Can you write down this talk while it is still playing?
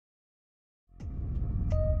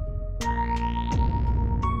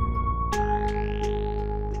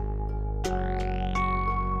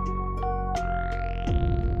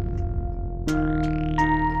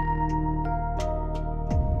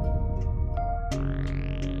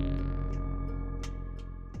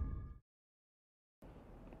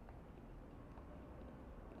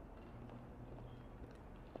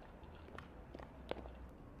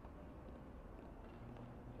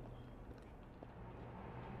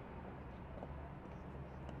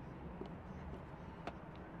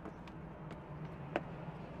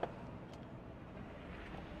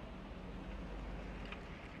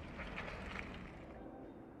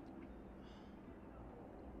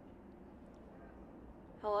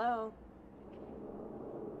Hello?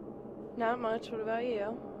 Not much. What about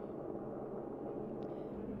you?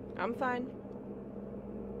 I'm fine.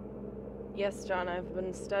 Yes, John, I've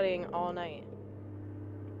been studying all night.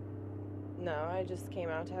 No, I just came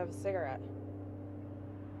out to have a cigarette.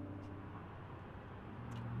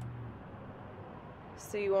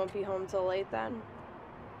 So you won't be home till late then?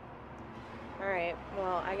 Alright,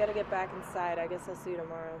 well, I gotta get back inside. I guess I'll see you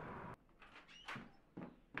tomorrow.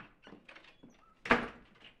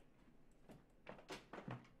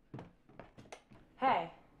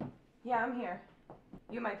 Hey. Yeah, I'm here.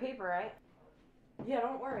 You have my paper, right? Yeah,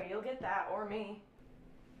 don't worry. You'll get that, or me.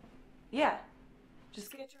 Yeah.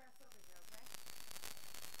 Just get your ass over here,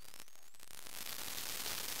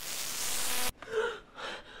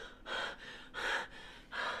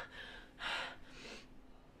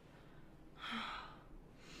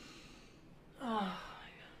 okay? Oh.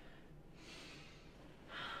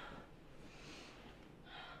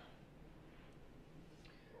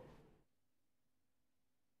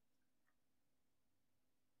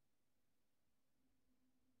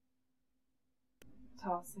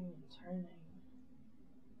 Tossing and turning.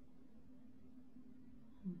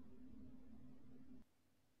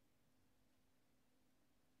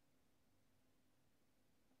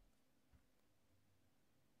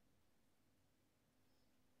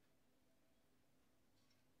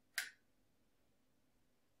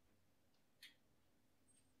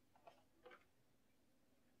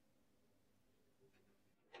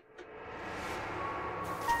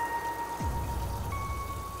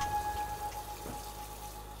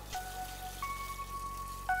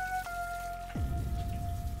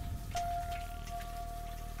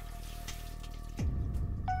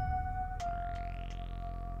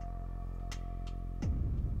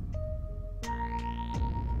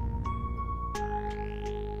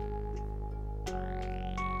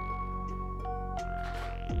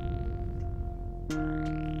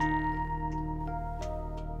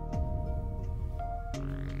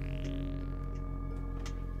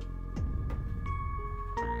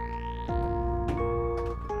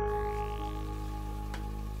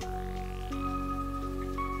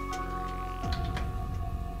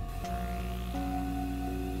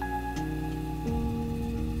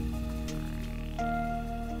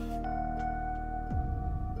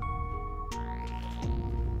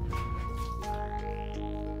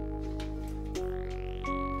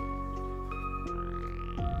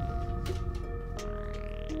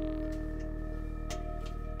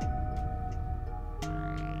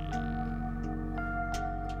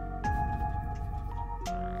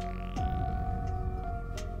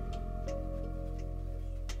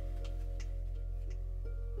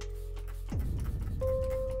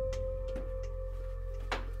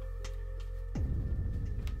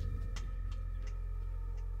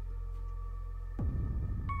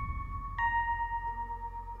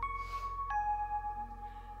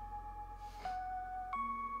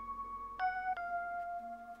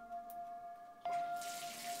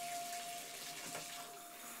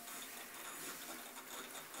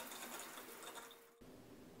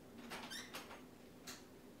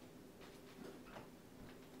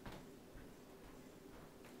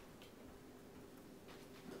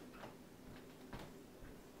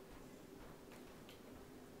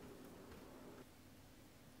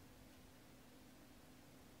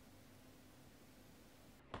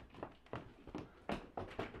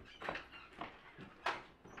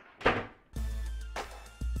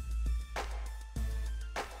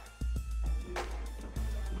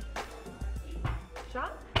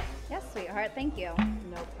 Shot? Yes, sweetheart, thank you.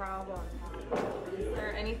 No problem. Is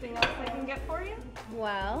there anything else I can get for you?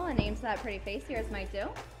 Well, a name to that pretty face yours might do.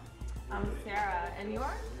 I'm Sarah, and you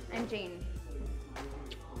are? I'm Jane.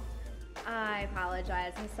 I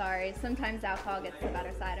apologize, I'm sorry. Sometimes alcohol gets the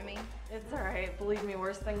better side of me. It's alright. Believe me,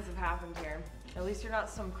 worse things have happened here. At least you're not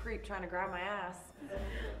some creep trying to grab my ass.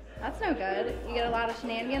 That's no good. You get a lot of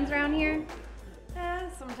shenanigans around here?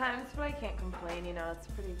 Sometimes, but I can't complain, you know, it's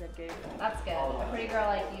a pretty good gig. That's good. A pretty girl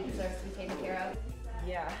like you deserves to be taken care of.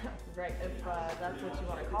 Yeah, right, if that's what you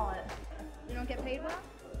want to call it. You don't get paid well?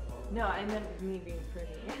 No, I meant me being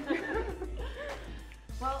pretty.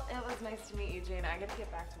 Well, it was nice to meet you, Jane. I gotta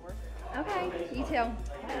get back to work. Okay, you too.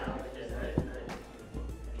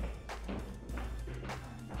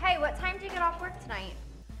 Hey, what time do you get off work tonight?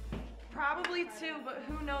 Probably 2, but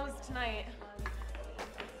who knows tonight?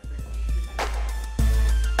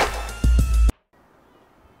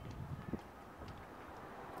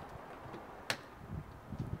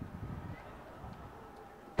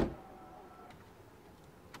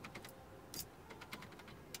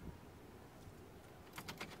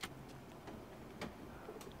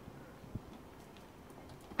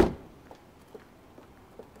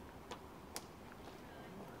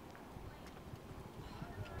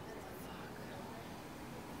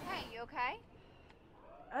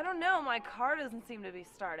 I don't know, my car doesn't seem to be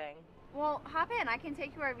starting. Well, hop in. I can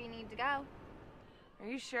take you wherever you need to go. Are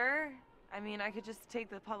you sure? I mean, I could just take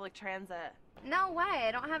the public transit. No way.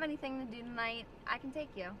 I don't have anything to do tonight. I can take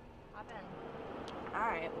you. Hop in.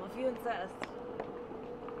 Alright, well if you insist.